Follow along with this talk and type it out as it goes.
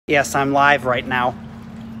Yes, I'm live right now.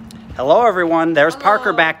 Hello, everyone. There's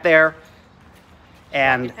Parker back there.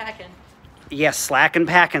 And yes, Slack and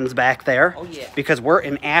Packin's back there. Oh, yeah. Because we're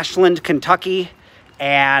in Ashland, Kentucky.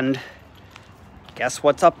 And guess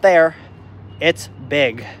what's up there? It's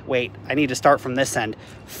big. Wait, I need to start from this end.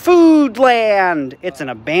 Foodland! It's an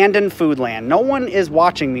abandoned Foodland. No one is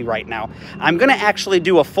watching me right now. I'm going to actually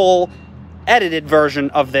do a full edited version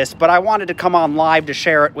of this, but I wanted to come on live to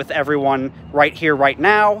share it with everyone right here, right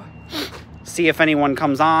now. See if anyone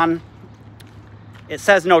comes on. It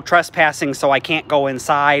says no trespassing, so I can't go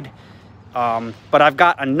inside. But I've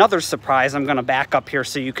got another surprise. I'm going to back up here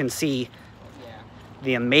so you can see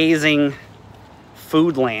the amazing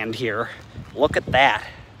Foodland here. Look at that.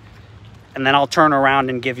 And then I'll turn around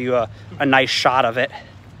and give you a nice shot of it.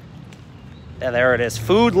 There it is.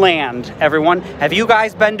 Foodland, everyone. Have you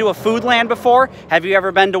guys been to a Foodland before? Have you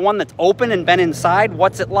ever been to one that's open and been inside?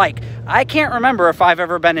 What's it like? I can't remember if I've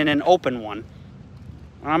ever been in an open one.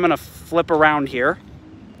 I'm going to flip around here.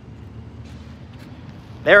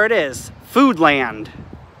 There it is. Foodland.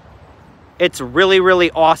 It's really,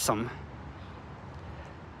 really awesome.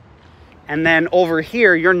 And then over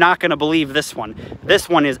here, you're not going to believe this one. This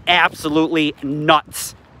one is absolutely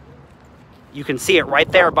nuts. You can see it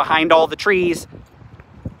right there behind all the trees.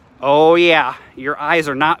 Oh yeah, your eyes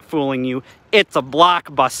are not fooling you. It's a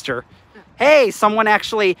Blockbuster. Hey, someone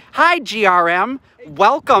actually, hi GRM.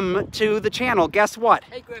 Welcome to the channel. Guess what?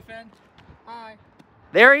 Hey Griffin. Hi.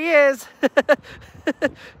 There he is.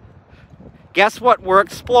 Guess what? We're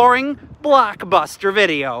exploring Blockbuster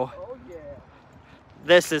video. Oh yeah.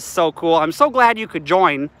 This is so cool. I'm so glad you could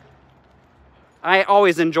join. I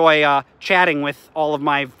always enjoy chatting with all of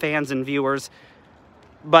my fans and viewers.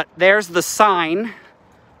 But there's the sign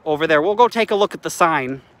over there. We'll go take a look at the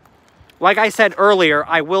sign. Like I said earlier,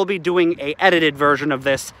 I will be doing an edited version of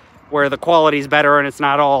this where the quality's better and it's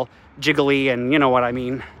not all jiggly and you know what I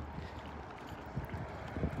mean.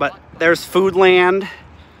 But there's Foodland.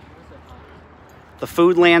 The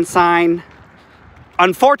Foodland sign.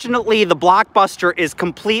 Unfortunately, the Blockbuster is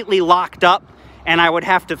completely locked up. And I would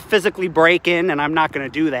have to physically break in, and I'm not going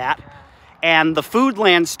to do that. And the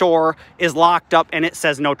Foodland store is locked up, and it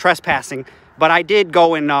says no trespassing. But I did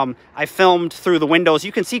go and I filmed through the windows.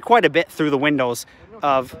 You can see quite a bit through the windows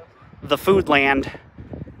of the Foodland.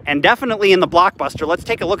 And definitely in the Blockbuster. Let's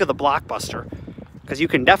take a look at the Blockbuster, because you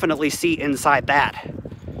can definitely see inside that.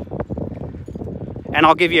 And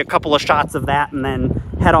I'll give you a couple of shots of that and then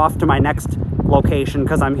head off to my next location,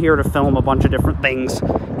 because I'm here to film a bunch of different things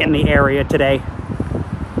in the area today.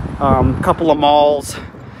 Couple of malls,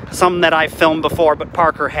 some that I've filmed before but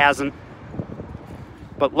Parker hasn't.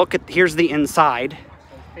 But look at, here's the inside.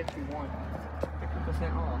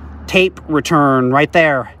 50% off. Tape return right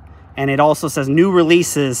there. And it also says new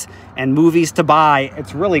releases and movies to buy.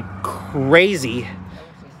 It's really crazy.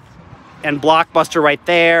 And Blockbuster right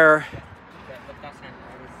there.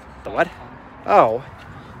 The what? Oh,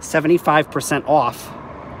 75% off.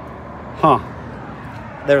 Huh.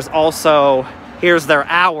 There's also, here's their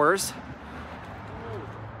hours.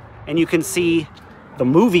 And you can see the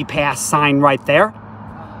Movie Pass sign right there.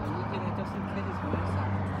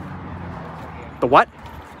 The what?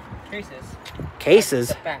 Cases.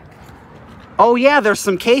 Cases? Back. Oh yeah, there's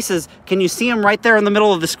some cases. Can you see them right there in the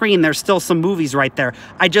middle of the screen? There's still some movies right there.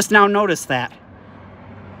 I just now noticed that.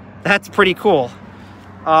 That's pretty cool.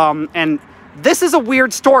 And this is a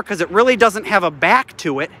weird store because it really doesn't have a back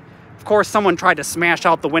to it. Of course, someone tried to smash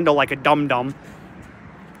out the window like a dum-dum.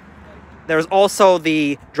 There's also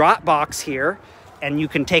the drop box here, and you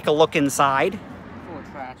can take a look inside. Full of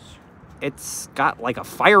trash. It's got like a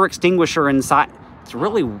fire extinguisher inside. It's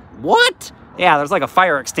really, what? Yeah, there's like a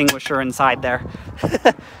fire extinguisher inside there.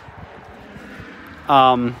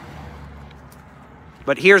 But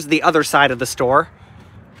here's the other side of the store.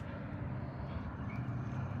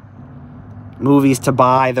 Movies to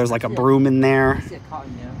buy. There's like a broom in there.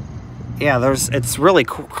 Yeah, it's really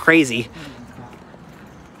crazy.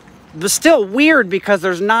 But still weird because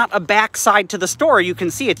there's not a backside to the store. You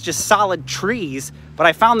can see it's just solid trees. But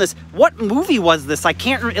I found this. What movie was this? I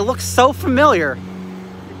can't remember. It looks so familiar. I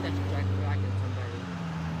think that's Jack Black and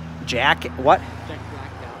somebody. Jack, what? Jack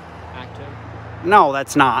Black, actor. No,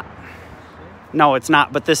 that's not. No, it's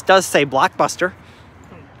not. But this does say Blockbuster.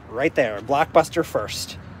 Right there. Blockbuster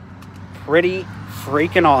first. Pretty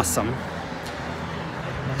freaking awesome.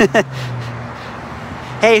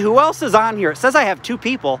 Hey, who else is on here? It says I have 2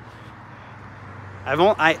 people.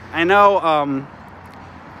 I know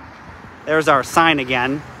there's our sign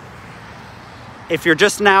again. If you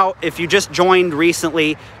just joined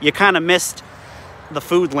recently, you kind of missed the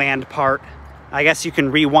Foodland part. I guess you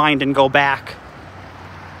can rewind and go back.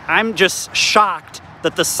 I'm just shocked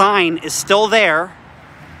that the sign is still there.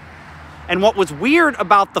 And what was weird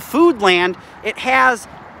about the Foodland, it has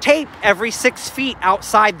tape every 6 feet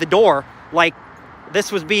outside the door, like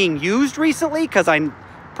this was being used recently, because I'm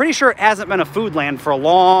pretty sure it hasn't been a Foodland for a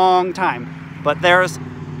long time. But there's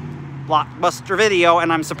Blockbuster Video,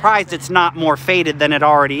 and I'm surprised it's not more faded than it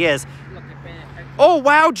already is. Oh,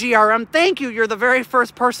 wow, GRM, thank you. You're the very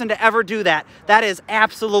first person to ever do that. That is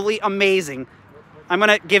absolutely amazing. I'm going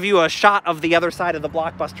to give you a shot of the other side of the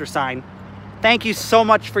Blockbuster sign. Thank you so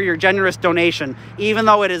much for your generous donation. Even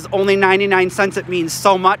though it is only 99 cents, it means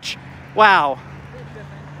so much. Wow.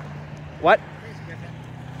 What?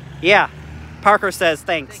 Yeah. Parker says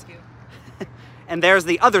thanks. Thank you. And there's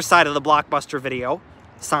the other side of the Blockbuster Video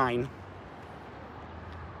sign.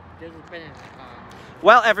 This has been,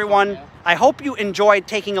 Well, everyone, I hope you enjoyed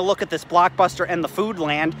taking a look at this Blockbuster and the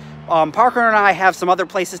Foodland. Parker and I have some other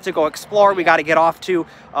places to go explore we got to get off to.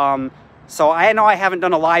 So I know I haven't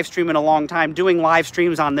done a live stream in a long time. Doing live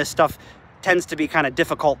streams on this stuff tends to be kind of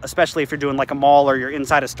difficult, especially if you're doing like a mall or you're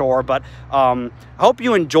inside a store. But I hope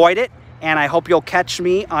you enjoyed it, and I hope you'll catch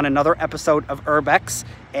me on another episode of Urbex.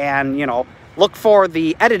 And, you know, look for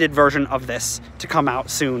the edited version of this to come out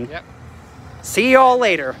soon. Yep. See you all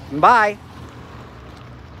later. Bye.